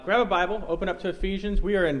Grab a Bible, open up to Ephesians.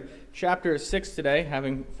 We are in chapter 6 today,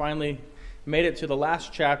 having finally made it to the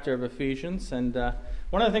last chapter of Ephesians. And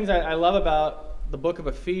one of the things I love about the book of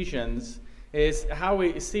Ephesians is how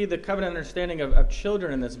we see the covenant understanding of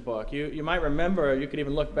children in this book. You might remember, you could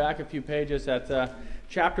even look back a few pages at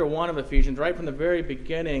chapter 1 of Ephesians, right from the very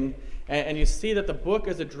beginning, and you see that the book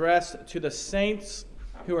is addressed to the saints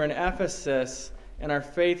who are in Ephesus and are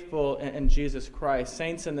faithful in Jesus Christ.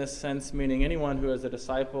 Saints in this sense meaning anyone who is a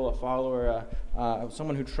disciple, a follower,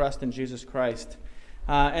 someone who trusts in Jesus Christ.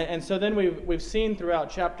 And so then we've seen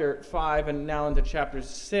throughout chapter 5 and now into chapter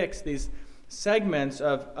 6 these segments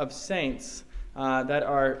of saints that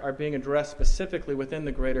are being addressed specifically within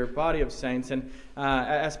the greater body of saints. And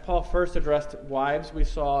as Paul first addressed wives, we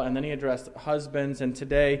saw, and then he addressed husbands, and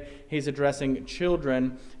today he's addressing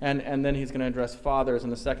children, and then he's going to address fathers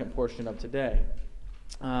in the second portion of today.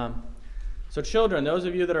 So children, those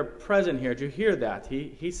of you that are present here, do you hear that?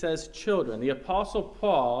 He says children. The Apostle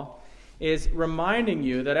Paul is reminding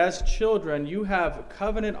you that as children, you have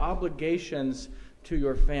covenant obligations to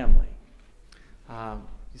your family. You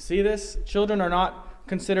see this? Children are not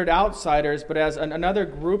considered outsiders, but as another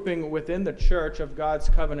grouping within the church of God's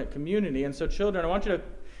covenant community. And so children, I want you to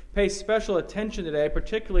pay special attention today,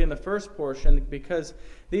 particularly in the first portion, because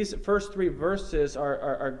these first 3 verses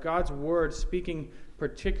are God's word speaking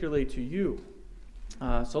particularly to you.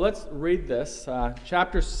 So let's read this.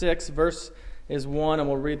 Chapter 6, verse is 1, and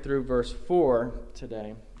we'll read through verse 4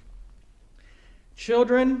 today.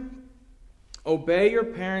 Children, obey your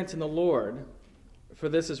parents in the Lord, for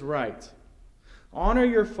this is right. Honor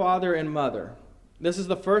your father and mother. This is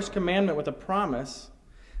the first commandment with a promise,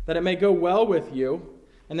 that it may go well with you,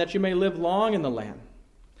 and that you may live long in the land.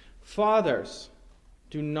 Fathers,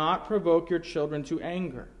 do not provoke your children to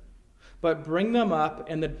anger, but bring them up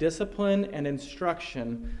in the discipline and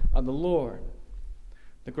instruction of the Lord.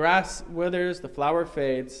 The grass withers, the flower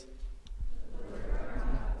fades.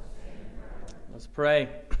 Let's pray.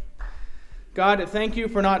 God, thank you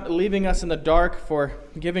for not leaving us in the dark, for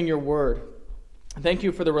giving your word. Thank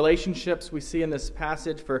you for the relationships we see in this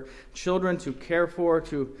passage, for children to care for,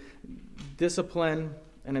 to discipline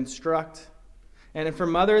and instruct, and for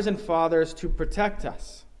mothers and fathers to protect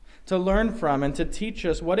us, to learn from and to teach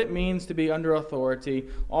us what it means to be under authority,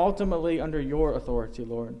 ultimately under your authority,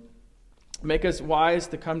 Lord. Make us wise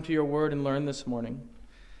to come to your word and learn this morning.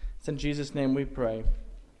 It's in Jesus' name we pray.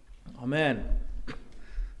 Amen.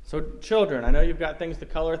 So children, I know you've got things to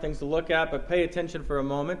color, things to look at, but pay attention for a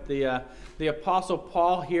moment. The Apostle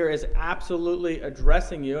Paul here is absolutely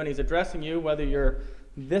addressing you, and he's addressing you whether you're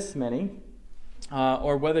this many,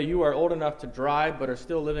 or whether you are old enough to drive but are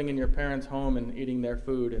still living in your parents' home and eating their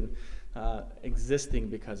food and existing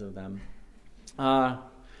because of them.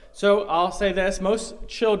 So I'll say this, most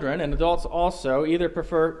children and adults also either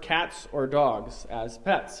prefer cats or dogs as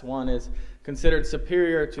pets. One is considered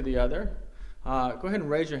superior to the other. Go ahead and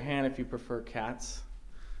raise your hand if you prefer cats.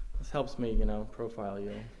 This helps me, profile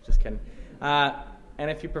you. Just kidding.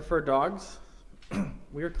 And if you prefer dogs,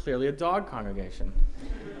 we are clearly a dog congregation.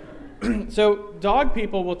 So dog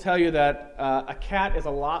people will tell you that a cat is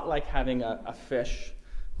a lot like having a fish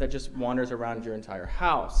that just wanders around your entire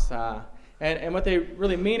house. And what they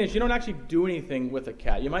really mean is you don't actually do anything with a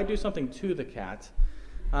cat. You might do something to the cat,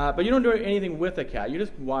 but you don't do anything with a cat. You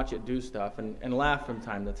just watch it do stuff and laugh from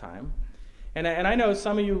time to time. And I know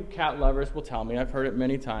some of you cat lovers will tell me, I've heard it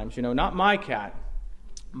many times, not my cat.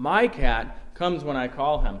 My cat comes when I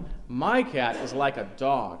call him. My cat is like a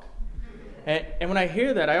dog. And when I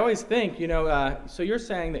hear that, I always think, so you're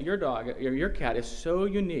saying that your dog, or your cat is so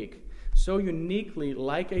unique, so uniquely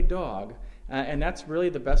like a dog, and that's really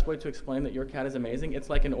the best way to explain that your cat is amazing. It's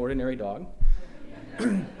like an ordinary dog.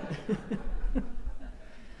 And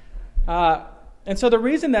so the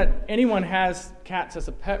reason that anyone has cats as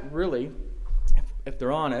a pet, really, if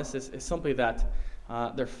they're honest, is simply that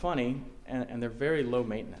they're funny and they're very low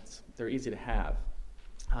maintenance. They're easy to have.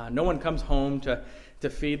 No one comes home to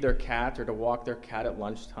feed their cat or to walk their cat at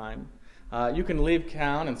lunchtime. You can leave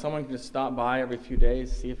town and someone can just stop by every few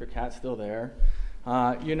days, see if your cat's still there.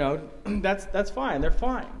 That's fine. They're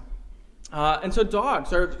fine. And so dogs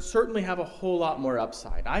certainly have a whole lot more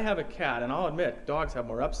upside. I have a cat, and I'll admit, dogs have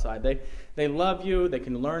more upside. They love you. They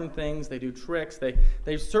can learn things. They do tricks.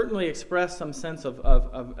 They certainly express some sense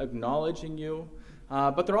of acknowledging you.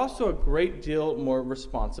 But they're also a great deal more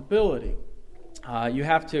responsibility. You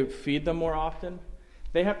have to feed them more often.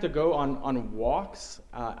 They have to go on walks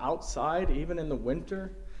outside, even in the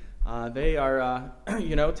winter. They are,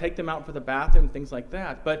 take them out for the bathroom, things like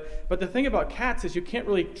that. But the thing about cats is you can't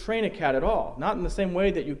really train a cat at all. Not in the same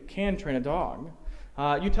way that you can train a dog.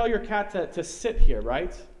 You tell your cat to sit here,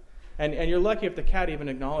 right? And you're lucky if the cat even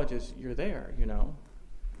acknowledges you're there, you know.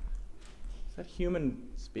 Is that human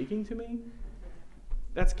speaking to me?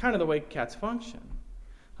 That's kind of the way cats function.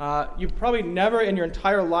 You've probably never in your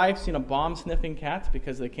entire life seen a bomb-sniffing cat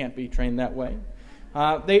because they can't be trained that way.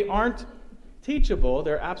 They aren't teachable.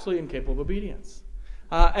 They're absolutely incapable of obedience.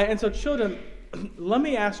 And so children, let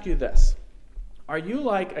me ask you this. Are you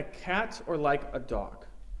like a cat or like a dog?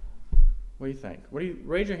 What do you think?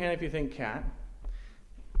 Raise your hand if you think cat.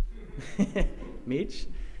 Meech.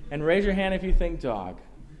 And raise your hand if you think dog.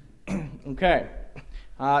 Okay.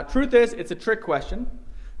 Truth is, it's a trick question.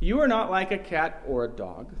 You are not like a cat or a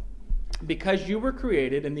dog because you were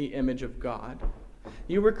created in the image of God.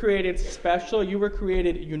 You were created special. You were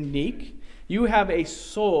created unique. You have a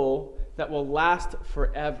soul that will last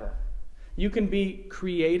forever. You can be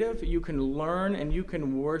creative, you can learn, and you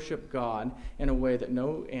can worship God in a way that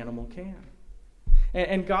no animal can.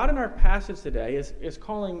 And God in our passage today is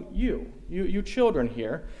calling you children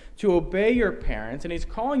here, to obey your parents, and He's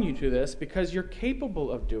calling you to this because you're capable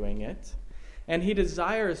of doing it, and He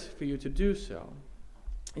desires for you to do so.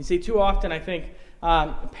 You see, too often I think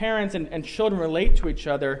parents and children relate to each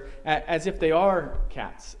other as if they are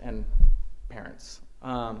cats and parents.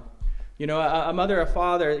 A mother or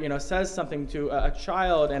father, says something to a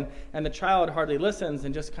child, and the child hardly listens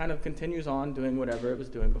and just kind of continues on doing whatever it was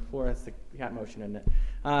doing before. That's the cat motion, isn't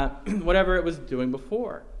it? Whatever it was doing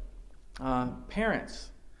before.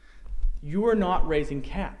 Parents, you are not raising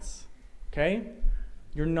cats, okay?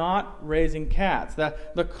 You're not raising cats.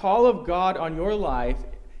 The call of God on your life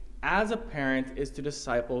as a parent is to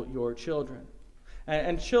disciple your children.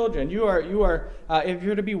 And children, you are if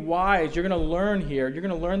you're to be wise, you're going to learn here. You're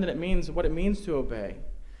going to learn what it means to obey.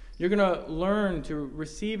 You're going to learn to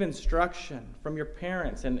receive instruction from your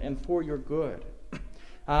parents and for your good.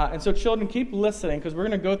 And so children, keep listening, because we're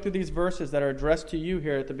going to go through these verses that are addressed to you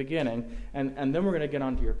here at the beginning, and then we're going to get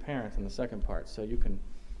on to your parents in the second part, so you can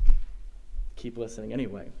keep listening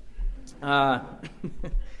anyway.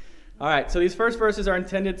 All right, so these first verses are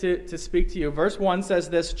intended to speak to you. Verse 1 says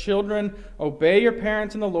this: "Children, obey your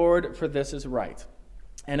parents in the Lord, for this is right."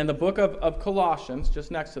 And in the book of Colossians, just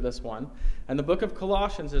next to this one, and the book of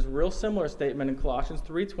Colossians is a real similar statement in Colossians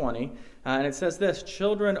 3:20, and it says this: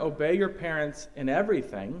 "Children, obey your parents in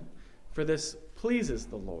everything, for this pleases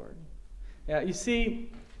the Lord." You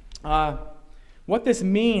see, what this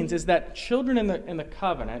means is that children in the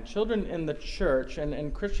covenant, children in the church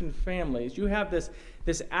and Christian families, you have this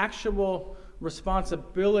actual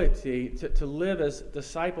responsibility to live as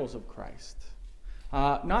disciples of Christ.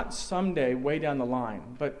 Not someday way down the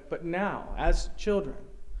line, but now, as children.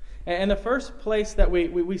 And the first place that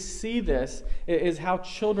we see this is how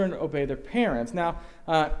children obey their parents. Now,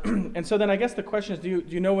 and so then I guess the question is, do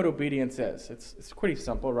you know what obedience is? It's pretty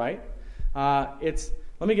simple, right?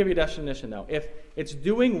 Let me give you a definition, though. If it's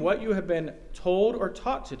doing what you have been told or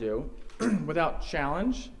taught to do without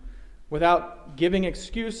challenge, without giving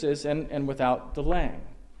excuses, and without delaying.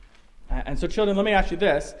 And so, children, let me ask you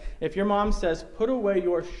this. If your mom says, "Put away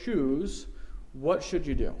your shoes," what should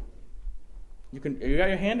you do? You got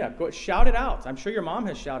your hand up. Go shout it out. I'm sure your mom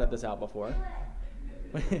has shouted this out before.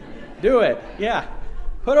 Do it. Yeah.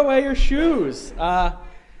 Put away your shoes.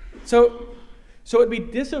 So it'd be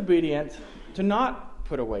disobedient to not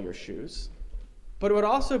put away your shoes, but it would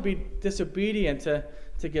also be disobedient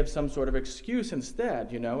to give some sort of excuse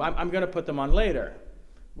instead. I'm going to put them on later,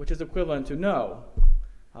 which is equivalent to no,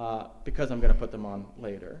 because I'm going to put them on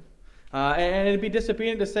later. And it'd be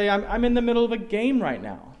disobedient to say, I'm in the middle of a game right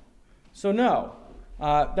now, so no.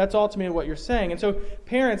 That's ultimately what you're saying. And so,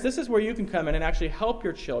 parents, this is where you can come in and actually help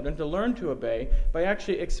your children to learn to obey by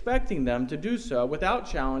actually expecting them to do so without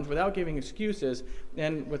challenge, without giving excuses,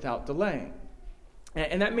 and without delaying.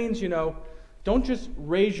 And that means, don't just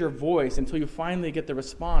raise your voice until you finally get the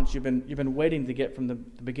response you've been waiting to get from the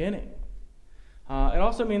beginning. It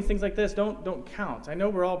also means things like this: don't count. I know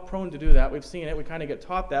we're all prone to do that. We've seen it. We kind of get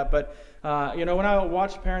taught that. But when I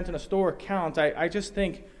watch parents in a store count, I just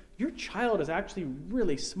think, your child is actually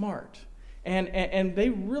really smart. And they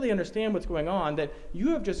really understand what's going on, that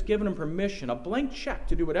you have just given them permission, a blank check,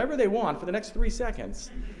 to do whatever they want for the next 3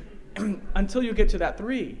 seconds until you get to that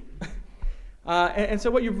 3. And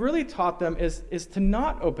so what you've really taught them is to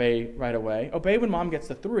not obey right away. Obey when mom gets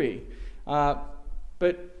to 3.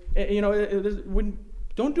 But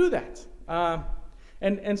don't do that.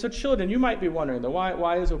 And so children, you might be wondering, though,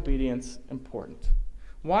 why is obedience important?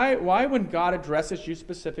 Why when God addresses you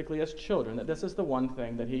specifically as children, that this is the one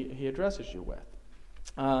thing that he addresses you with?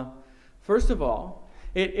 First of all,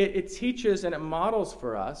 it teaches and it models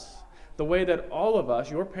for us the way that all of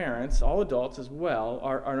us, your parents, all adults as well,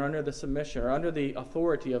 are under the submission or under the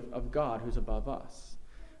authority of God who's above us.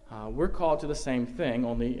 We're called to the same thing,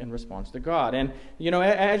 only in response to God. And,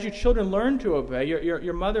 as your children learn to obey,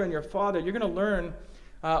 your mother and your father, you're going to learn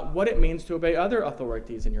what it means to obey other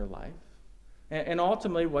authorities in your life. And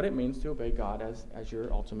ultimately what it means to obey God as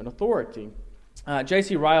your ultimate authority.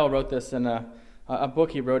 J.C. Ryle wrote this in a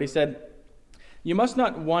book he wrote. He said, "You must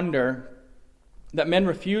not wonder that men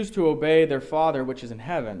refuse to obey their Father which is in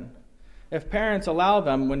heaven, if parents allow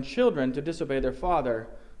them, when children, to disobey their Father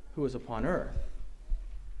who is upon earth."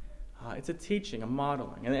 It's a teaching, a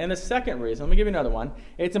modeling. And the second reason, let me give you another one.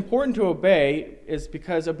 It's important to obey is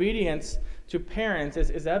because obedience to parents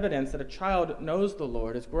is evidence that a child knows the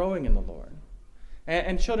Lord, is growing in the Lord.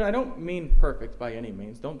 And children, I don't mean perfect by any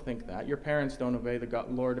means. Don't think that. Your parents don't obey the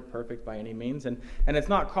Lord perfect by any means. And it's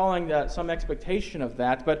not calling that some expectation of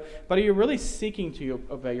that. But are you really seeking to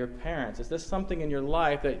obey your parents? Is this something in your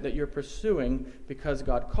life that you're pursuing because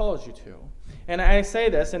God calls you to? And I say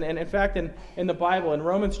this, and in fact, in the Bible, in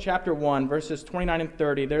Romans chapter 1, verses 29 and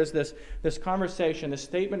 30, there's this conversation, this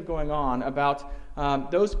statement going on about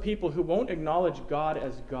those people who won't acknowledge God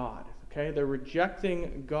as God. Okay, they're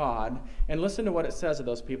rejecting God. And listen to what it says of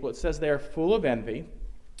those people. It says they are full of envy,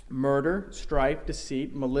 murder, strife,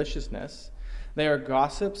 deceit, maliciousness. They are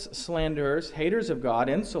gossips, slanderers, haters of God,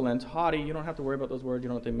 insolent, haughty. You don't have to worry about those words. You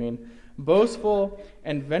know what they mean. Boastful,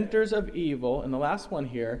 inventors of evil. And the last one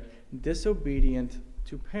here, disobedient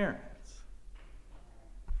to parents.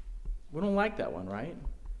 We don't like that one, right?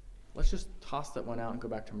 Let's just toss that one out and go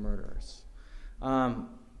back to murderers. But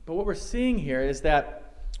what we're seeing here is that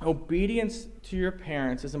obedience to your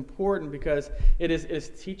parents is important because it is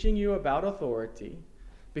teaching you about authority,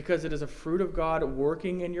 because it is a fruit of God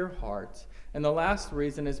working in your heart. And the last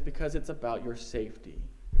reason is because it's about your safety.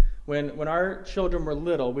 When our children were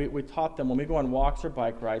little, we taught them when we go on walks or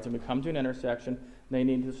bike rides and we come to an intersection, they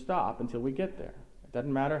need to stop until we get there. It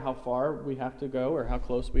doesn't matter how far we have to go or how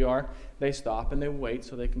close we are, they stop and they wait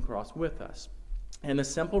so they can cross with us. And the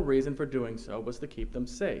simple reason for doing so was to keep them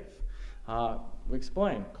safe. We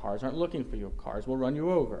explained, cars aren't looking for you. Cars will run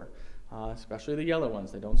you over, especially the yellow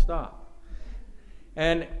ones. They don't stop.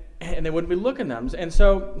 And they wouldn't be looking at them. And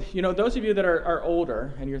so, those of you that are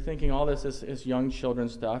older and you're thinking all this is young children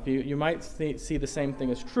stuff, you might see the same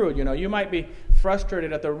thing as true. You might be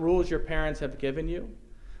frustrated at the rules your parents have given you,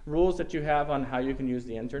 rules that you have on how you can use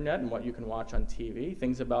the internet and what you can watch on TV,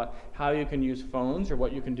 things about how you can use phones or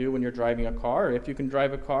what you can do when you're driving a car or if you can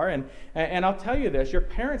drive a car. And I'll tell you this, your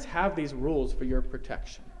parents have these rules for your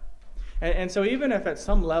protection. And so even if at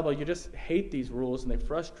some level you just hate these rules and they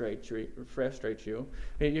frustrate you,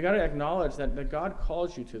 you got to acknowledge that God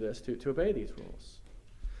calls you to this, to obey these rules.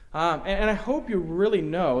 And I hope you really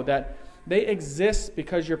know that they exist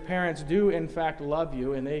because your parents do, in fact, love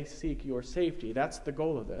you and they seek your safety. That's the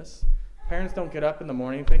goal of this. Parents don't get up in the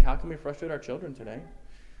morning and think, how can we frustrate our children today?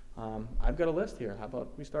 I've got a list here. How about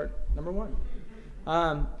we start number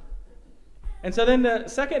 1? And so then the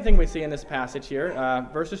second thing we see in this passage here,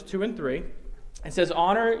 verses 2 and 3, it says,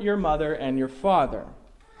 honor your mother and your father.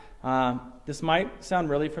 This might sound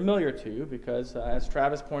really familiar to you because, as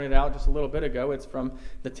Travis pointed out just a little bit ago, it's from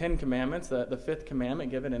the Ten Commandments, the fifth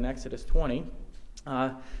commandment given in Exodus 20.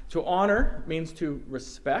 To honor means to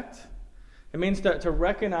respect. It means to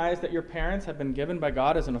recognize that your parents have been given by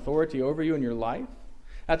God as an authority over you in your life.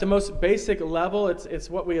 At the most basic level, it's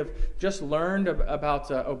what we have just learned about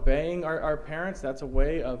obeying our parents. That's a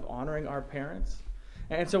way of honoring our parents.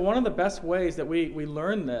 And so one of the best ways that we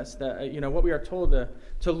learn this, that what we are told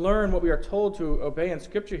to learn, what we are told to obey in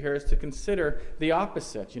Scripture here is to consider the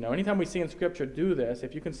opposite. Anytime we see in Scripture do this,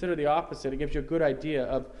 if you consider the opposite, it gives you a good idea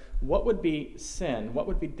of what would be sin, what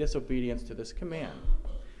would be disobedience to this command.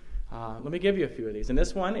 Let me give you a few of these. In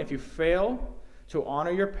this one, if you fail to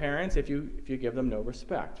honor your parents, if you give them no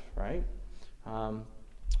respect, right?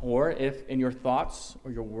 Or if in your thoughts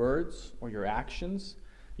or your words or your actions,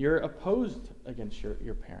 you're opposed against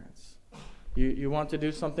your parents. You want to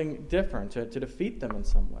do something different, to defeat them in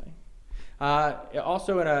some way.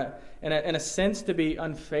 Also, in a sense, to be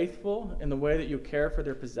unfaithful in the way that you care for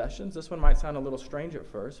their possessions. This one might sound a little strange at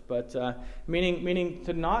first, but meaning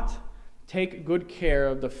to not take good care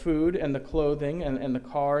of the food and the clothing and the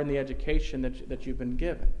car and the education that you've been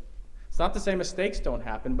given. It's not to say mistakes don't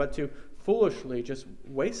happen, but to foolishly just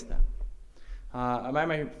waste them.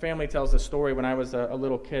 My family tells the story when I was a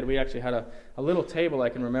little kid. We actually had a little table I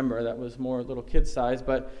can remember that was more little kid size,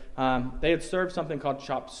 but they had served something called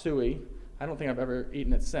chop suey. I don't think I've ever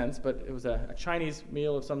eaten it since, but it was a Chinese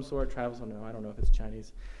meal of some sort. Travis will know. I don't know if it's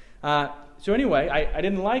Chinese. So anyway, I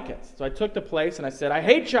didn't like it. So I took the plate and I said, I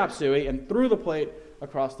hate chop suey, and threw the plate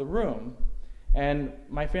across the room. And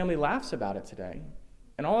my family laughs about it today.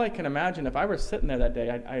 And all I can imagine, if I were sitting there that day,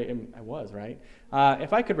 I was, right?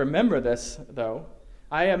 If I could remember this, though,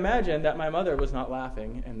 I imagine that my mother was not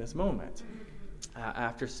laughing in this moment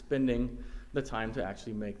after spending the time to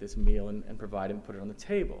actually make this meal and provide and put it on the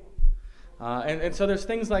table. And so there's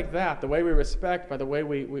things like that, the way we respect, by the way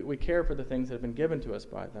we care for the things that have been given to us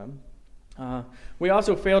by them. We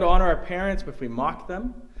also fail to honor our parents if we mock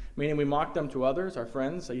them, meaning we mock them to others, our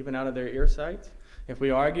friends, even out of their ear sight. If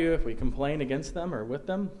we argue, if we complain against them or with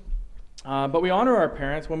them. But we honor our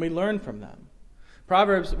parents when we learn from them.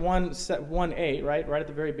 Proverbs 1:8, right at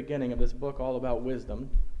the very beginning of this book, all about wisdom,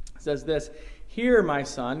 says this, "Hear, my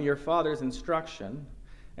son, your father's instruction,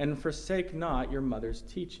 and forsake not your mother's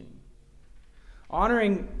teaching."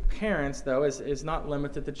 Honoring parents, though, is not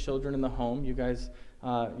limited to children in the home. You guys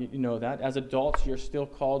you know that. As adults, you're still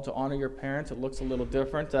called to honor your parents. It looks a little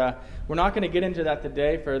different. We're not going to get into that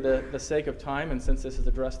today for the sake of time, and since this is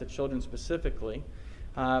addressed to children specifically.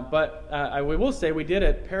 But we will say we did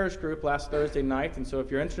at Parish Group last Thursday night, and so if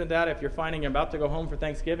you're interested in that, if you're finding you're about to go home for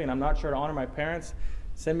Thanksgiving, I'm not sure to honor my parents,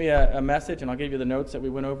 send me a message, and I'll give you the notes that we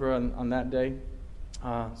went over on that day.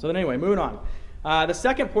 So then anyway, moving on. The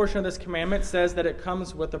second portion of this commandment says that it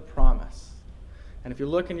comes with a promise. And if you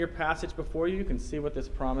look in your passage before you, you can see what this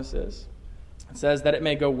promise is. It says that it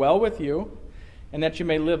may go well with you and that you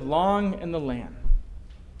may live long in the land.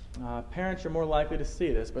 Parents are more likely to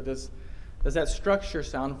see this, but does that structure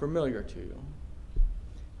sound familiar to you?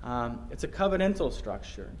 It's a covenantal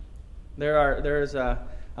structure. There's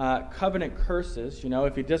covenant curses.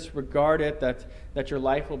 If you disregard it, that your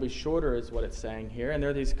life will be shorter is what it's saying here. And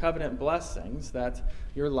there are these covenant blessings that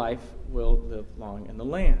your life will live long in the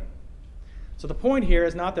land. So the point here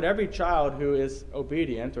is not that every child who is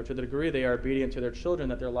obedient, or to the degree they are obedient to their children,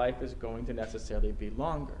 that their life is going to necessarily be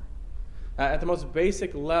longer. At the most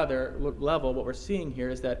basic level, what we're seeing here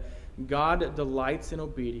is that God delights in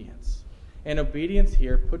obedience. And obedience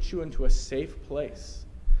here puts you into a safe place.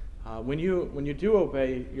 When you do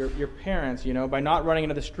obey your parents, by not running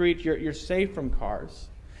into the street, you're safe from cars.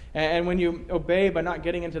 And when you obey by not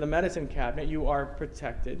getting into the medicine cabinet, you are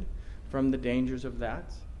protected from the dangers of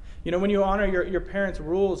that. When you honor your parents'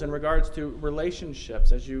 rules in regards to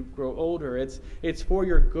relationships as you grow older, it's for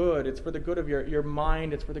your good. It's for the good of your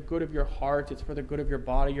mind. It's for the good of your heart. It's for the good of your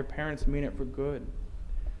body. Your parents mean it for good.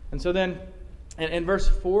 And so then, in verse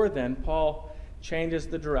 4 then, Paul changes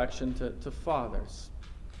the direction to fathers.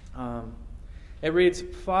 It reads,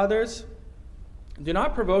 "Fathers, do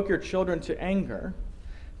not provoke your children to anger,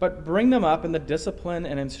 but bring them up in the discipline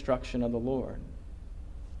and instruction of the Lord."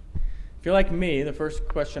 If you're like me, the first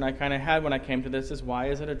question I kind of had when I came to this is, why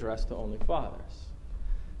is it addressed to only fathers?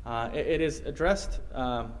 It is addressed,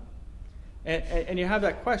 and you have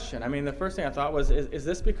that question. I mean, the first thing I thought was, is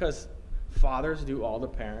this because fathers do all the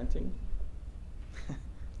parenting?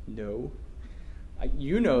 No.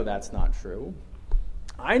 You know that's not true.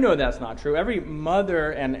 I know that's not true. Every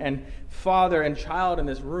mother and father and child in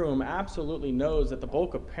this room absolutely knows that the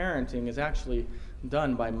bulk of parenting is actually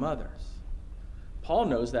done by mothers. Paul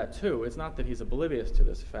knows that too. It's not that he's oblivious to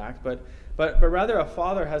this fact, but rather a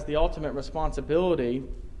father has the ultimate responsibility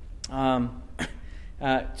to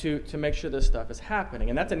make sure this stuff is happening.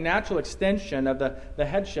 And that's a natural extension of the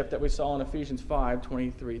headship that we saw in Ephesians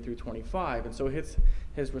 5:23 through 25. And so it's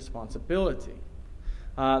his responsibility.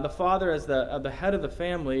 The father, as the head of the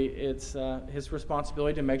family, it's his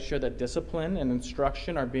responsibility to make sure that discipline and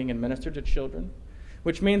instruction are being administered to children,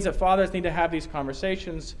 which means that fathers need to have these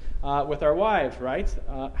conversations with our wives, right?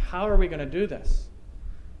 How are we going to do this?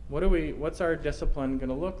 What's our discipline going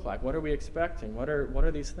to look like? What are we expecting? What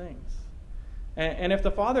are these things? And if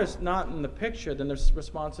the father's not in the picture, then this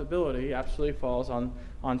responsibility absolutely falls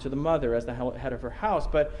onto the mother as the head of her house.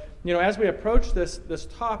 But as we approach this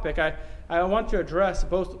topic, I want to address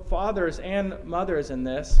both fathers and mothers in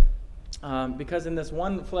this, because in this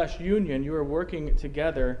one flesh union, you are working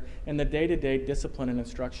together in the day-to-day discipline and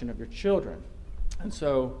instruction of your children. And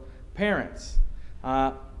so, parents,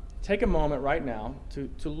 take a moment right now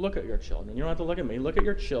to look at your children. You don't have to look at me. Look at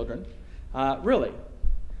your children, really.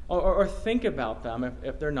 Or think about them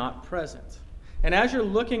if they're not present. And as you're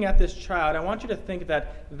looking at this child, I want you to think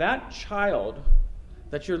that child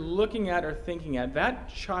that you're looking at or thinking at,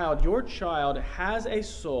 your child has a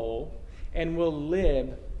soul and will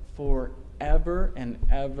live forever and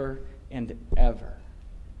ever and ever.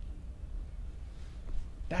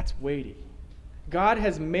 That's weighty. God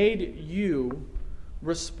has made you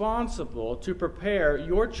responsible to prepare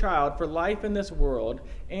your child for life in this world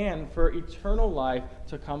and for eternal life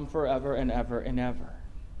to come forever and ever and ever.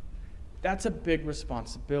 That's a big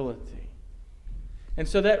responsibility. And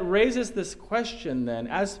so that raises this question then,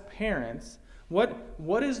 as parents,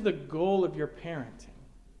 what is the goal of your parenting?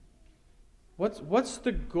 What's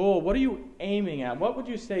the goal? What are you aiming at? What would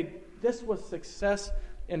you say this was success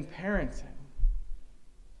in parenting?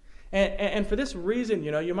 And for this reason,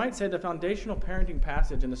 you might say the foundational parenting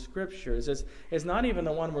passage in the Scriptures is not even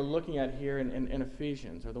the one we're looking at here in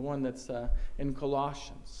Ephesians or the one that's in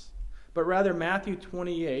Colossians, but rather Matthew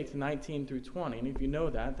 28, 19 through 20. And if you know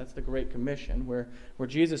that, that's the Great Commission, where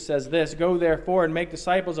Jesus says this, "Go therefore and make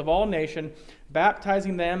disciples of all nations,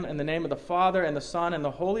 baptizing them in the name of the Father and the Son and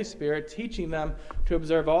the Holy Spirit, teaching them to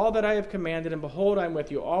observe all that I have commanded, and behold, I am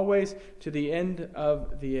with you always to the end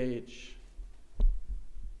of the age."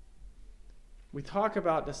 We talk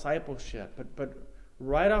about discipleship, but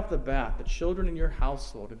right off the bat, the children in your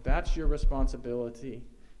household, that's your responsibility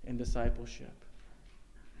in discipleship.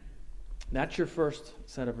 That's your first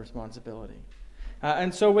set of responsibility.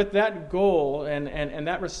 And so with that goal and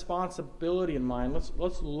that responsibility in mind,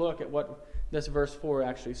 let's look at what this verse 4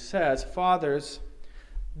 actually says. "Fathers,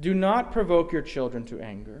 do not provoke your children to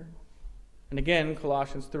anger." And again,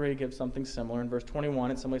 Colossians 3 gives something similar. In verse 21,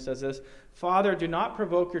 it simply says this, "Father, do not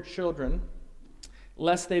provoke your children,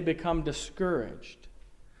 lest they become discouraged."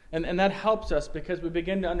 And that helps us because we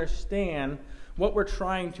begin to understand what we're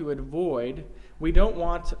trying to avoid. We don't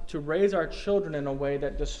want to raise our children in a way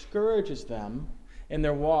that discourages them in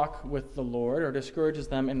their walk with the Lord or discourages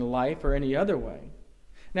them in life or any other way.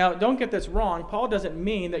 Now, don't get this wrong. Paul doesn't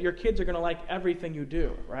mean that your kids are going to like everything you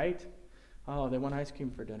do, right? Oh, they want ice cream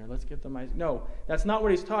for dinner. Let's give them ice cream. No, that's not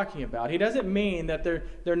what he's talking about. He doesn't mean that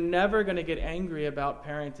they're never going to get angry about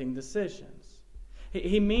parenting decisions.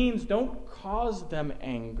 He means don't cause them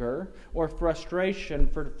anger or frustration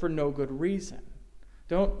for no good reason.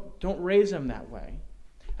 Don't raise them that way.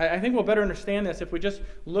 I think we'll better understand this if we just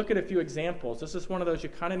look at a few examples. This is one of those you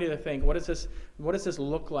kind of need to think, what does this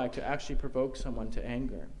look like to actually provoke someone to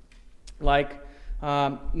anger? Like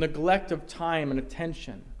neglect of time and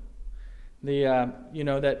attention.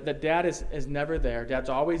 That dad is never there. Dad's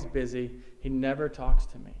always busy. He never talks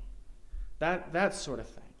to me. That sort of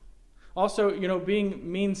thing. Also,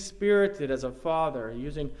 being mean-spirited as a father,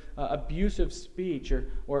 using abusive speech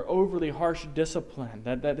or overly harsh discipline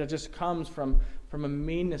that just comes from a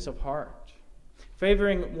meanness of heart.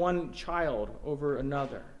 Favoring one child over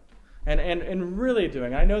another. And really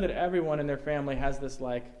doing, I know that everyone in their family has this,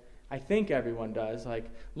 I think everyone does.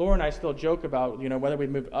 Laura and I still joke about, whether we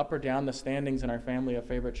move up or down the standings in our family of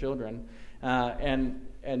favorite children. And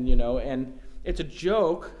it's a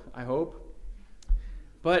joke, I hope.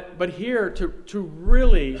 But here, to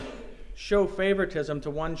really show favoritism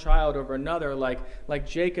to one child over another, like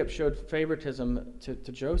Jacob showed favoritism to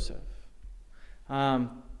Joseph.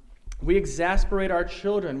 We exasperate our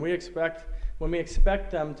children. When we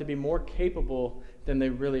expect them to be more capable than they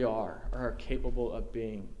really are or are capable of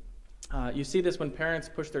being. You see this when parents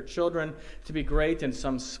push their children to be great in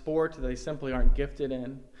some sport that they simply aren't gifted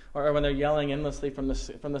in. Or when they're yelling endlessly from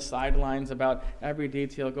the sidelines about every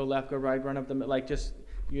detail, go left, go right, run up the middle,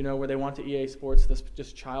 where they want to EA Sports this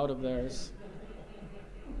just child of theirs.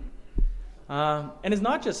 And it's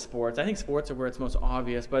not just sports. I think sports are where it's most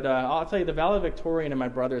obvious. But I'll tell you, the valedictorian in my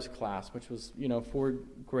brother's class, which was 4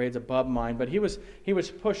 grades above mine, but he was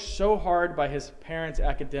pushed so hard by his parents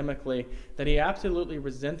academically that he absolutely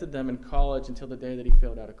resented them in college until the day that he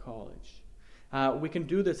failed out of college. We can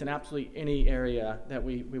do this in absolutely any area that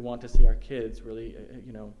we want to see our kids really,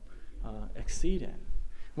 exceed in.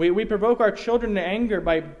 We provoke our children to anger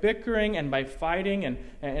by bickering and by fighting, and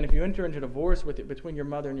if you enter into divorce between your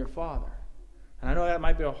mother and your father. And I know that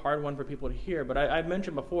might be a hard one for people to hear, but I've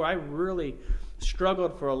mentioned before, I really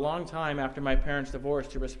struggled for a long time after my parents' divorce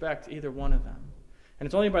to respect either one of them. And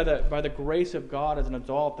it's only by the grace of God as an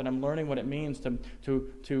adult that I'm learning what it means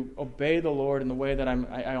to obey the Lord in the way that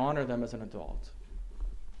I honor them as an adult.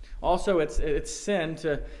 Also, it's sin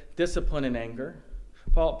to discipline in anger.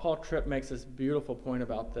 Paul Tripp makes this beautiful point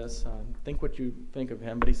about this. Think what you think of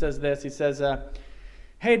him. But he says this. He says,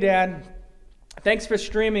 "Hey, Dad, thanks for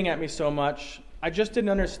screaming at me so much. I just didn't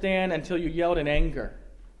understand until you yelled in anger.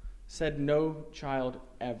 Said no child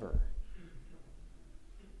ever."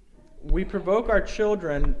 We provoke our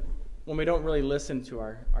children when we don't really listen to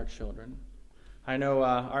our children. I know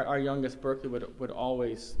our youngest, Berkeley, would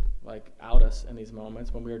always out us in these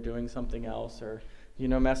moments when we were doing something else or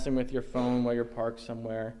messing with your phone while you're parked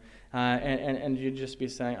somewhere, and you'd just be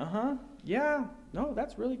saying, yeah, no,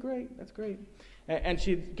 that's really great, that's great. And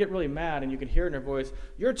she'd get really mad, and you could hear in her voice,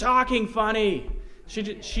 "You're talking funny."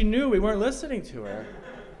 She knew we weren't listening to her.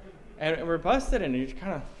 And we're busted, and you're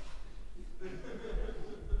kind of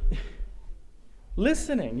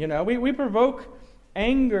listening, We provoke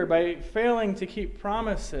anger by failing to keep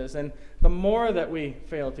promises, and the more that we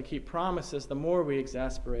fail to keep promises, the more we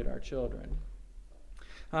exasperate our children.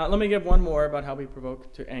 Let me give one more about how we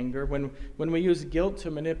provoke to anger when we use guilt to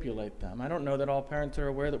manipulate them. I don't know that all parents are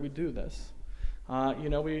aware that we do this.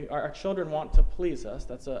 Our children want to please us.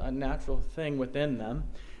 That's a natural thing within them.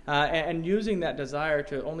 And using that desire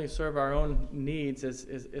to only serve our own needs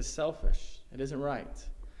is selfish. It isn't right.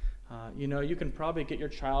 You can probably get your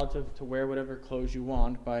child to wear whatever clothes you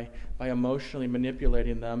want by emotionally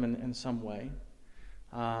manipulating them in some way.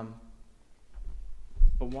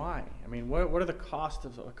 But why? I mean, what are the costs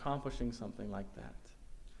of accomplishing something like that?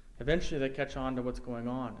 Eventually they catch on to what's going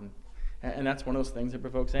on, and that's one of those things that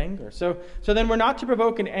provokes anger. So then we're not to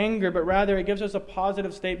provoke in anger, but rather it gives us a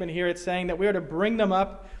positive statement here. It's saying that we are to bring them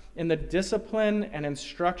up in the discipline and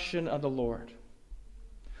instruction of the Lord.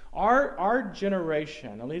 Our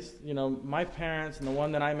generation, at least my parents and the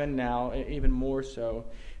one that I'm in now, even more so,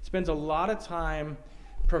 spends a lot of time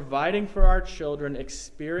providing for our children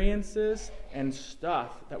experiences and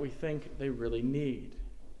stuff that we think they really need.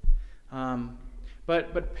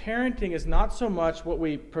 But parenting is not so much what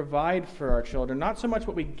we provide for our children, not so much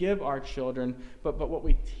what we give our children, but what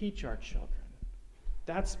we teach our children.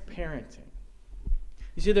 That's parenting.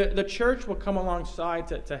 You see, the church will come alongside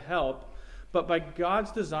to help, but by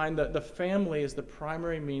God's design, the family is the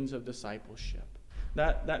primary means of discipleship.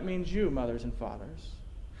 That means you, mothers and fathers.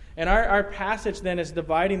 And our passage then is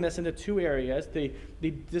dividing this into two areas, the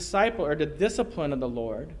disciple or the discipline of the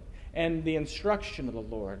Lord and the instruction of the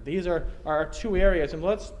Lord. These are our two areas. And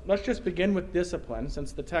let's just begin with discipline,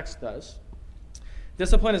 since the text does.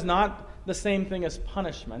 Discipline is not the same thing as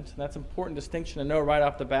punishment. That's an important distinction to know right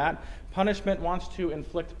off the bat. Punishment wants to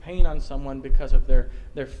inflict pain on someone because of their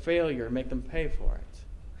failure, make them pay for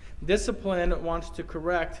it. Discipline wants to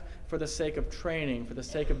correct for the sake of training, for the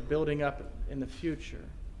sake of building up in the future.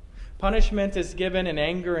 Punishment is given in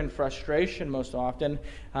anger and frustration most often.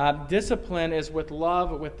 Discipline is with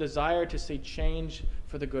love, with desire to see change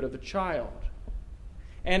for the good of the child.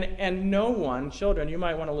 And no one, children, you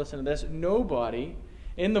might want to listen to this, nobody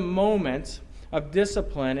in the moment of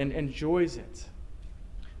discipline enjoys it.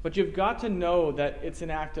 But you've got to know that it's an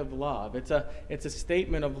act of love. It's a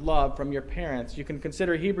statement of love from your parents. You can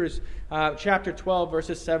consider Hebrews chapter 12,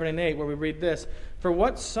 verses 7 and 8, where we read this. For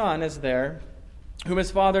what son is there whom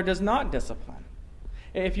his father does not discipline?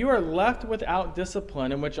 If you are left without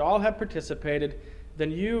discipline in which all have participated,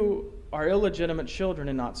 then you are illegitimate children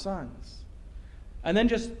and not sons. And then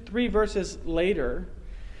just 3 verses later,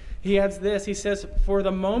 he adds this. He says, for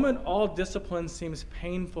the moment all discipline seems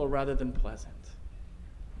painful rather than pleasant.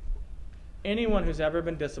 Anyone who's ever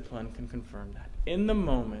been disciplined can confirm that. In the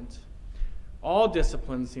moment, all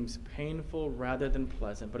discipline seems painful rather than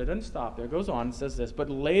pleasant. But it doesn't stop there. It goes on and says this.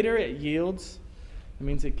 But later it yields. It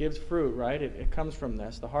means it gives fruit, right? It comes from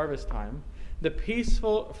this, the harvest time. The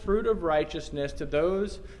peaceful fruit of righteousness to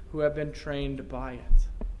those who have been trained by it.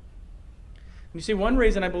 You see, one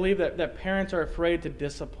reason I believe that parents are afraid to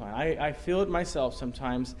discipline, I feel it myself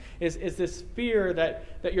sometimes, is this fear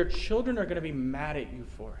that your children are going to be mad at you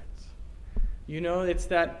for it. It's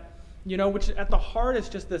that, which at the heart is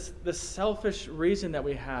just this selfish reason that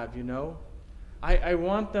we have, I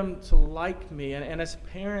want them to like me, and as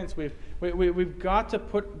parents, we've got to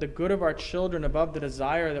put the good of our children above the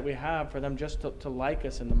desire that we have for them just to like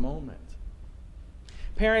us in the moment.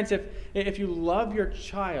 Parents, if you love your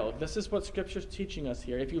child, this is what Scripture's teaching us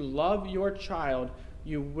here. If you love your child,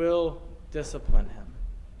 you will discipline him.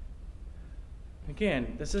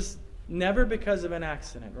 Again, this is never because of an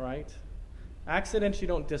accident, right? Accidents you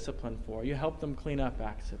don't discipline for. You help them clean up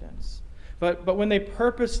accidents. But when they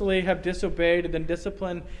purposely have disobeyed, then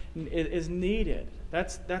discipline is needed.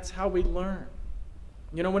 That's how we learn.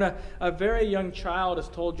 When a very young child is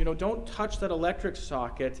told, don't touch that electric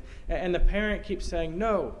socket, and the parent keeps saying,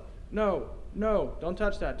 no, don't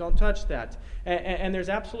touch that, don't touch that. And there's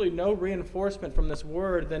absolutely no reinforcement from this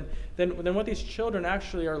word, then what these children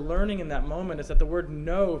actually are learning in that moment is that the word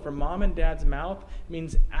no from mom and dad's mouth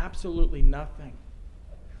means absolutely nothing.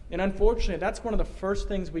 And unfortunately, that's one of the first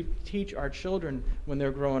things we teach our children when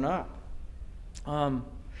they're growing up. Can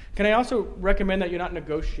I also recommend that you not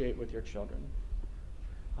negotiate with your children?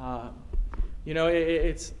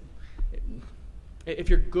 If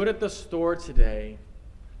you're good at the store today,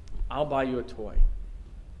 I'll buy you a toy.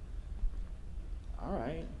 All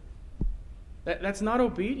right. That's not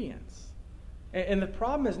obedience. And the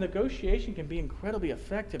problem is negotiation can be incredibly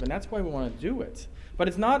effective, and that's why we want to do it. But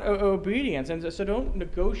it's not obedience, and so don't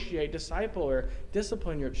negotiate, disciple, or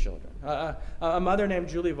discipline your children. A mother named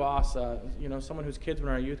Julie Voss, someone whose kids were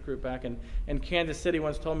in our youth group back in Kansas City,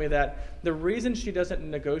 once told me that the reason she doesn't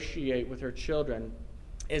negotiate with her children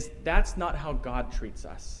is that's not how God treats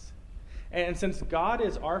us. And since God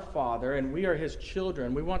is our Father and we are His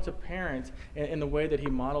children, we want to parent in the way that He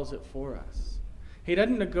models it for us. He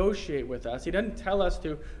doesn't negotiate with us. He doesn't tell us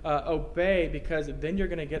to obey because then you're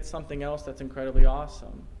going to get something else that's incredibly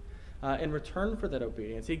awesome. In return for that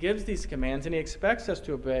obedience, He gives these commands and He expects us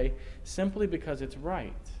to obey simply because it's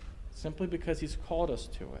right, simply because He's called us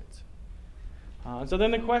to it. So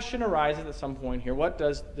then the question arises at some point here, what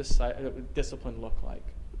does discipline look like?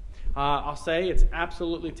 I'll say it's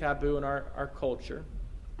absolutely taboo in our culture,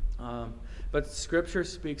 but Scripture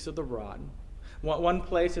speaks of the rod. One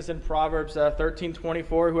place is in Proverbs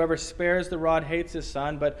 13:24, whoever spares the rod hates his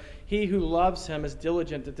son, but he who loves him is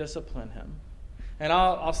diligent to discipline him. And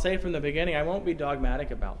I'll say from the beginning, I won't be dogmatic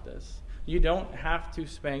about this. You don't have to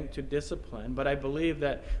spank to discipline, but I believe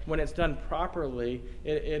that when it's done properly,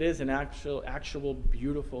 it is an actual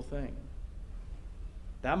beautiful thing.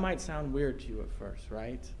 That might sound weird to you at first,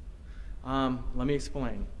 right? Let me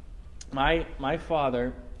explain. My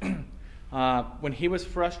father... when he was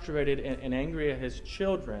frustrated and angry at his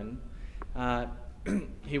children,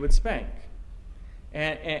 he would spank.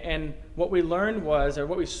 And what we learned was, or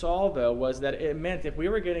what we saw though, was that it meant if we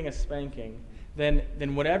were getting a spanking,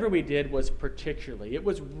 then whatever we did was particularly, it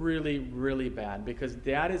was really, really bad because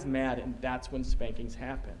Dad is mad and that's when spankings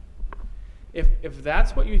happen. If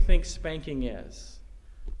that's what you think spanking is,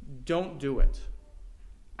 don't do it.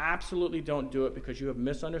 Absolutely don't do it because you have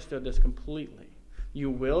misunderstood this completely. You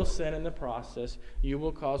will sin in the process. You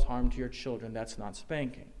will cause harm to your children. That's not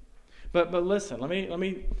spanking. But listen, let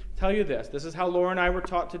me tell you this. This is how Laura and I were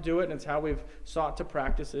taught to do it, and it's how we've sought to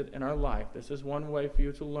practice it in our life. This is one way for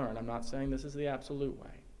you to learn. I'm not saying this is the absolute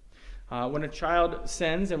way. When a child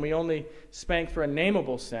sins, and we only spank for a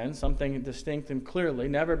nameable sin, something distinct and clearly,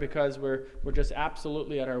 never because we're just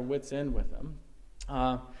absolutely at our wits' end with them,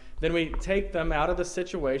 then we take them out of the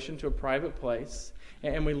situation to a private place,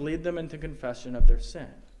 and we lead them into confession of their sin.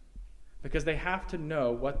 Because they have to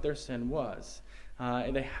know what their sin was.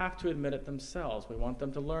 And they have to admit it themselves. We want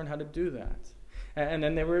them to learn how to do that. And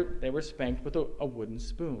then they were spanked with a wooden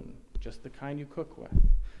spoon, just the kind you cook with.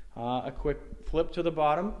 A quick flip to the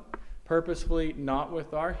bottom, purposefully not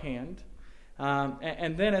with our hand.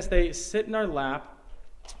 And then as they sit in our lap,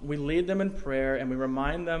 we lead them in prayer and we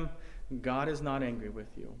remind them, God is not angry with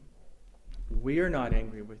you. We are not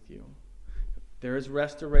angry with you. There is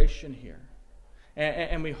restoration here.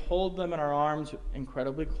 And we hold them in our arms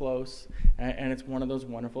incredibly close, and it's one of those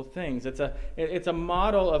wonderful things. It's a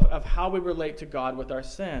model of how we relate to God with our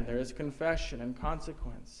sin. There is confession and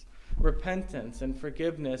consequence, repentance and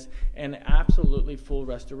forgiveness, and absolutely full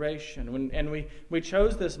restoration. And we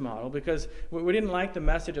chose this model because we didn't like the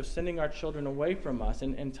message of sending our children away from us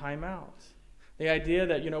in time out. The idea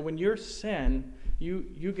that, when you sin,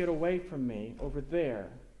 you get away from me over there,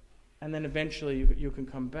 and then eventually you can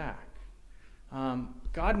come back.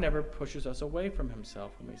 God never pushes us away from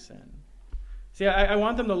himself when we sin. See, I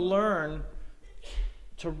want them to learn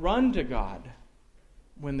to run to God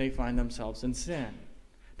when they find themselves in sin.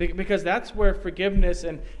 Because that's where forgiveness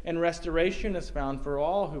and restoration is found for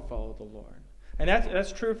all who follow the Lord. And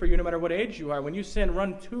that's true for you no matter what age you are. When you sin,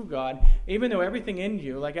 run to God, even though everything in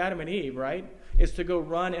you, like Adam and Eve, right, is to go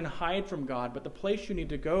run and hide from God. But the place you need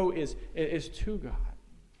to go is to God.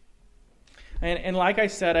 And like I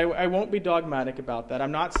said, I won't be dogmatic about that.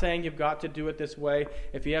 I'm not saying you've got to do it this way.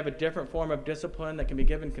 If you have a different form of discipline that can be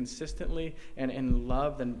given consistently and in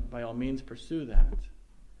love, then by all means pursue that.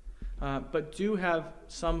 But do have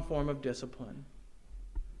some form of discipline.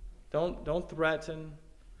 Don't threaten,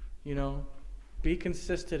 Be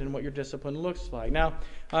consistent in what your discipline looks like. Now,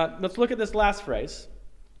 let's look at this last phrase.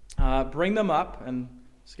 Bring them up, and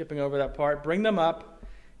skipping over that part, bring them up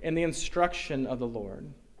in the instruction of the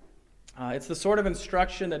Lord. It's the sort of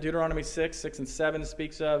instruction that Deuteronomy 6 and 7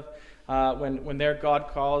 speaks of when there God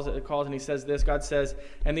calls and he says this. God says,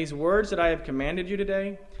 "And these words that I have commanded you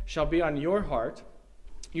today shall be on your heart.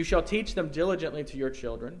 You shall teach them diligently to your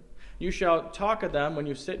children. You shall talk of them when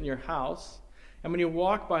you sit in your house, and when you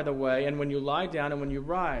walk by the way, and when you lie down, and when you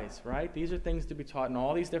rise," right? These are things to be taught in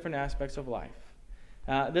all these different aspects of life.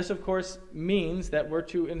 This, of course, means that we're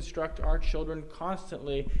to instruct our children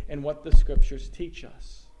constantly in what the Scriptures teach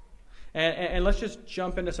us. And let's just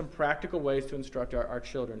jump into some practical ways to instruct our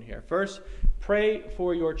children here. First, pray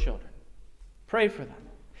for your children. Pray for them.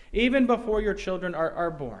 Even before your children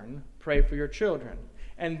are born, pray for your children.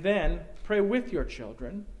 And then pray with your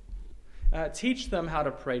children. Teach them how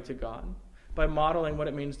to pray to God by modeling what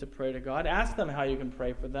it means to pray to God. Ask them how you can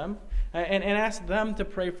pray for them, and ask them to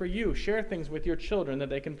pray for you. Share things with your children that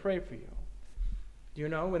they can pray for you. You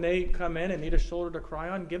know, when they come in and need a shoulder to cry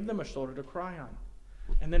on, give them a shoulder to cry on,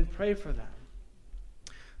 and then pray for them.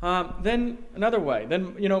 Then another way,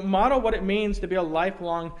 model what it means to be a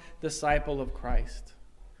lifelong disciple of Christ.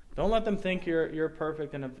 Don't let them think you're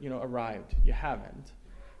perfect and have, arrived. You haven't.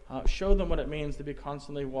 Show them what it means to be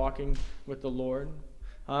constantly walking with the Lord.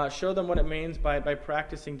 Show them what it means by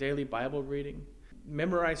practicing daily Bible reading.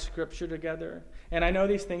 Memorize Scripture together. And I know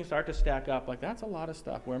these things start to stack up. Like, that's a lot of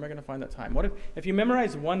stuff. Where am I going to find that time? What if you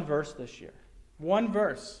memorize one verse this year? One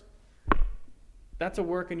verse. That's a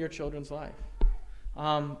work in your children's life.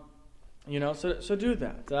 So do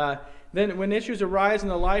that. Then when issues arise in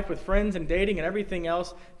the life with friends and dating and everything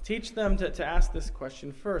else, teach them to ask this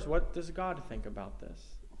question first. What does God think about this?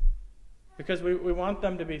 Because we want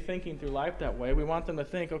them to be thinking through life that way. We want them to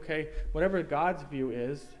think, okay, whatever God's view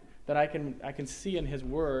is that I can see in His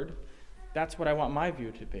Word, that's what I want my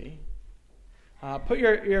view to be. Put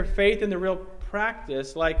your faith into real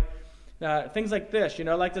practice, like things like this.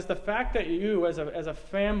 Like, does the fact that you as a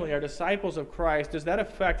family are disciples of Christ, does that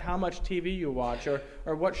affect how much TV you watch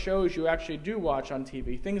or what shows you actually do watch on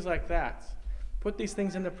TV? Things like that. Put these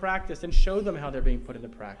things into practice and show them how they're being put into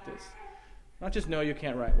practice. Not just know you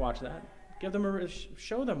can't watch that.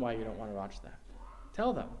 Show them why you don't want to watch that.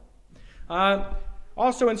 Tell them.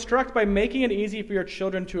 Also, instruct by making it easy for your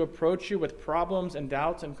children to approach you with problems and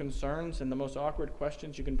doubts and concerns and the most awkward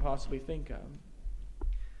questions you can possibly think of.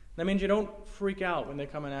 That means you don't freak out when they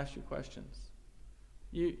come and ask you questions.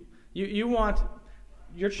 You want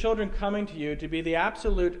your children coming to you to be the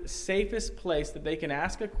absolute safest place that they can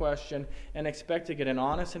ask a question and expect to get an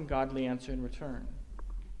honest and godly answer in return.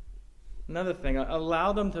 Another thing,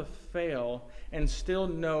 allow them to fail and still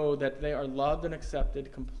know that they are loved and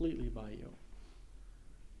accepted completely by you.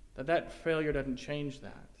 That failure doesn't change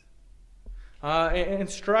that.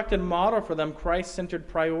 Instruct and model for them Christ-centered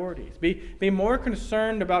priorities. Be more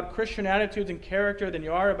concerned about Christian attitudes and character than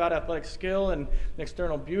you are about athletic skill and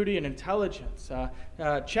external beauty and intelligence.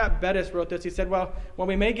 Chap Bettis wrote this. He said, well, when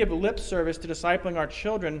we may give lip service to discipling our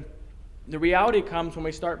children, the reality comes when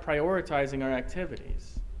we start prioritizing our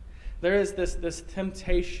activities. There is this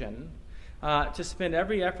temptation to spend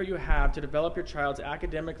every effort you have to develop your child's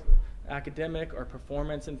academic or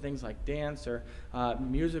performance in things like dance or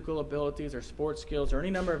musical abilities or sports skills or any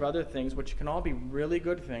number of other things, which can all be really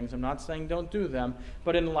good things. I'm not saying don't do them,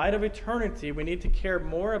 but in light of eternity, we need to care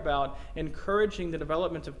more about encouraging the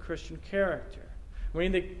development of Christian character. We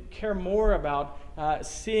need to care more about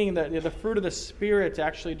seeing the fruit of the Spirit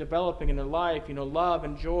actually developing in their life, love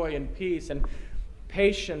and joy and peace and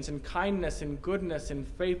patience and kindness and goodness and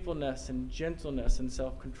faithfulness and gentleness and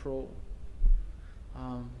self-control.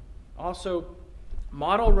 Also,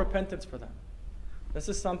 model repentance for them. This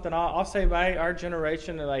is something I'll say our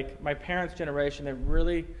generation, like my parents' generation, they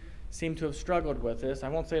really seem to have struggled with this. I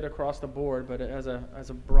won't say it across the board, but as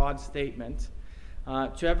a broad statement,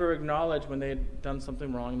 to ever acknowledge when they had done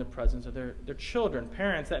something wrong in the presence of their children.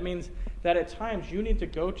 Parents, that means that at times you need to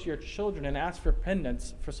go to your children and ask for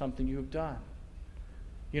repentance for something you've done.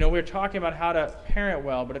 We're talking about how to parent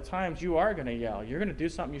well, but at times you are going to yell. You're going to do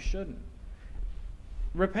something you shouldn't.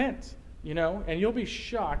 Repent, and you'll be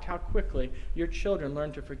shocked how quickly your children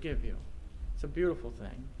learn to forgive you. It's a beautiful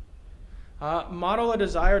thing. Model a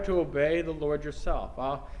desire to obey the Lord yourself.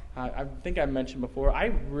 I think I mentioned before, I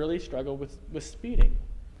really struggle with speeding.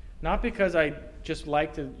 Not because I just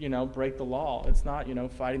like to, break the law. It's not,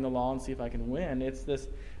 fighting the law and see if I can win. It's this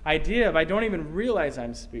idea of I don't even realize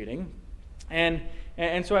I'm speeding. And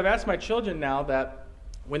so I've asked my children now that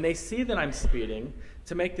when they see that I'm speeding,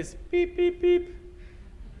 to make this beep, beep, beep,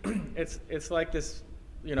 it's like this,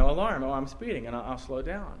 alarm. Oh, I'm speeding, and I'll slow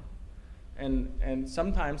down. And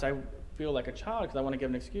sometimes I feel like a child because I want to give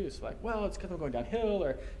an excuse, like, well, it's because I'm going downhill,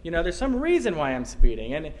 or there's some reason why I'm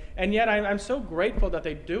speeding. And yet I'm so grateful that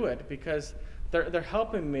they do it because they're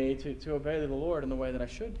helping me to obey the Lord in the way that I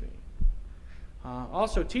should be.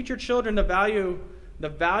 Also, teach your children the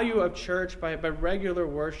value of church by regular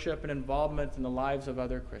worship and involvement in the lives of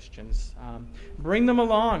other Christians. Bring them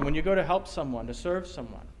along when you go to help someone, to serve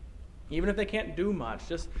someone. Even if they can't do much,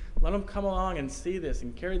 just let them come along and see this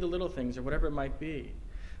and carry the little things or whatever it might be.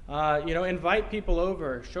 Invite people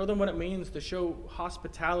over. Show them what it means to show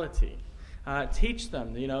hospitality. Teach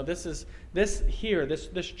them, this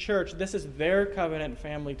church, this is their covenant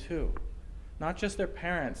family too. Not just their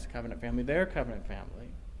parents' covenant family, their covenant family.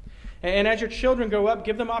 And as your children grow up,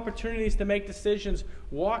 give them opportunities to make decisions.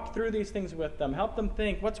 Walk through these things with them. Help them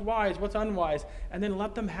think what's wise, what's unwise, and then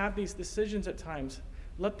let them have these decisions at times.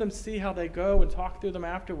 Let them see how they go and talk through them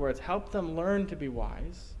afterwards. Help them learn to be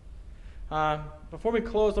wise. Before we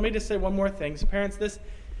close, let me just say one more thing. Parents,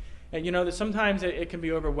 sometimes it can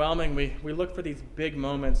be overwhelming. We look for these big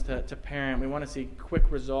moments to parent. We want to see quick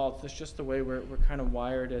results. It's just the way we're kind of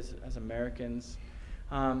wired as Americans.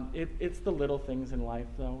 It's the little things in life,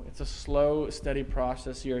 though. It's a slow, steady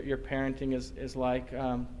process. Your parenting is like.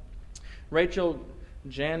 Rachel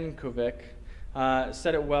Jankovic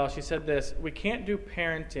said it well. She said this: we can't do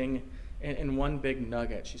parenting in one big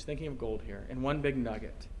nugget. She's thinking of gold here, in one big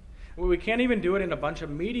nugget. We can't even do it in a bunch of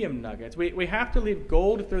medium nuggets. We have to leave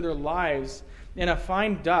gold through their lives in a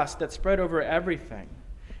fine dust that's spread over everything.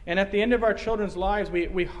 And at the end of our children's lives,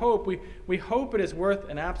 we hope it is worth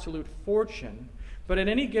an absolute fortune. But at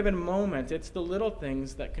any given moment, it's the little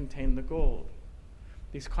things that contain the gold.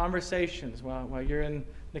 These conversations while you're in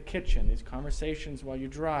the kitchen, these conversations while you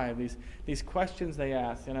drive, these questions they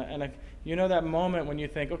ask. And that moment when you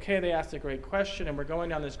think, okay, they asked a great question and we're going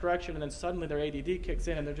down this direction, and then suddenly their ADD kicks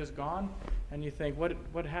in and they're just gone. And you think,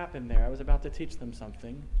 what happened there? I was about to teach them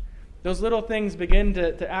something. Those little things begin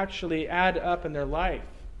to actually add up in their life.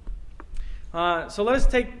 So let us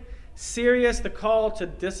take serious the call to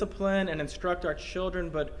discipline and instruct our children,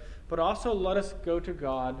 but also let us go to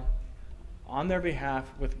God on their behalf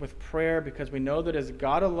with prayer, because we know that it is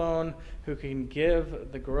God alone who can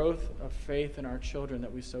give the growth of faith in our children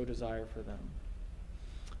that we so desire for them.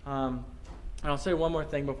 And I'll say one more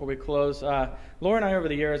thing before we close. Laura and I over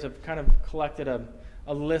the years have kind of collected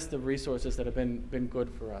a list of resources that have been good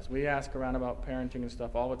for us. We ask around about parenting and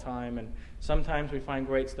stuff all the time, and sometimes we find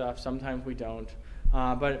great stuff, sometimes we don't.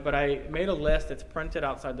 But I made a list. It's printed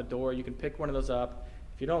outside the door. You can pick one of those up.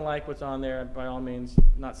 If you don't like what's on there, by all means,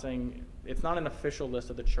 not saying it's not an official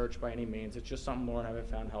list of the church by any means. It's just something Laura and I have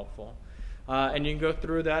found helpful. And you can go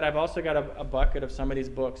through that. I've also got a bucket of some of these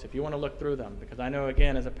books if you want to look through them, because I know,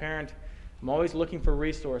 again, as a parent, I'm always looking for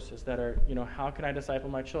resources that are, how can I disciple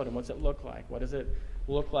my children? What's it look like? What does it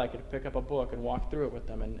look like to pick up a book and walk through it with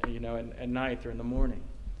them, and at night or in the morning?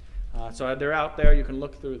 So they're out there. You can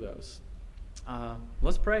look through those.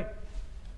 Let's pray.